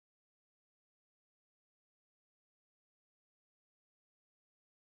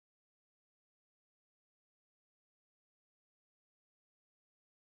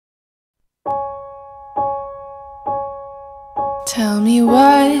Tell me,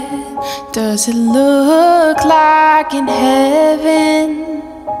 what does it look like in heaven?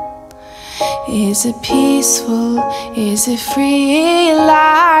 Is it peaceful? Is it free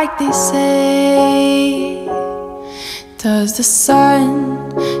like they say? Does the sun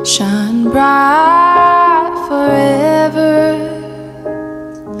shine bright forever?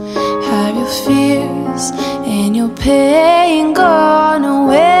 Have your fears and your pain gone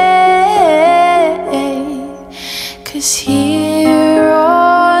away? 'Cause here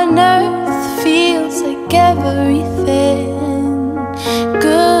on earth feels like everything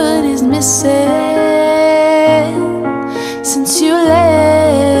good is missing since you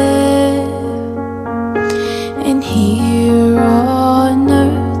left. And here on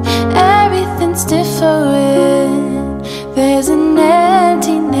earth everything's different. There's an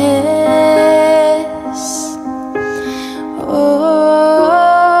emptiness. Oh,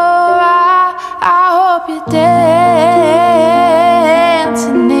 I hope you're dancing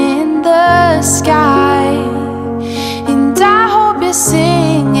in the sky, and I hope you're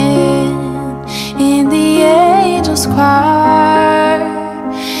singing in the angels' choir,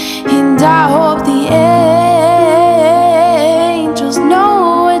 and I hope the angels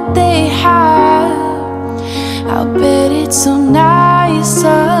know what they have. I'll bet it's so nice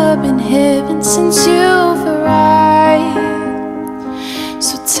up in heaven since you've arrived.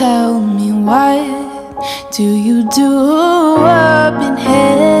 So tell me, what do you do up in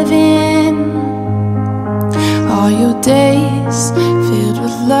heaven? Are your days filled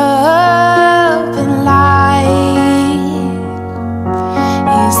with love and light?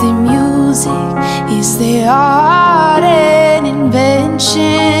 Is there music? Is there art and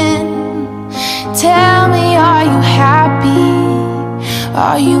invention? Tell me, are you happy?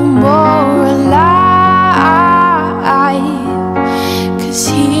 Are you more alive? 'Cause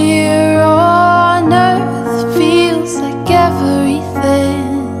here on earth feels like everything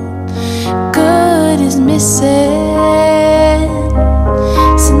good is missing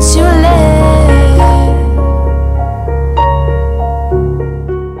since you left.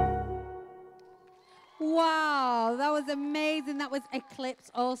 Wow, that was amazing. That was Eclipse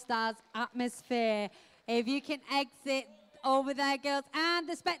Allstars Atmosphere. If you can exit over there, girls, and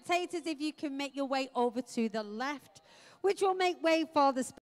the spectators, if you can make your way over to the left, which will make way for the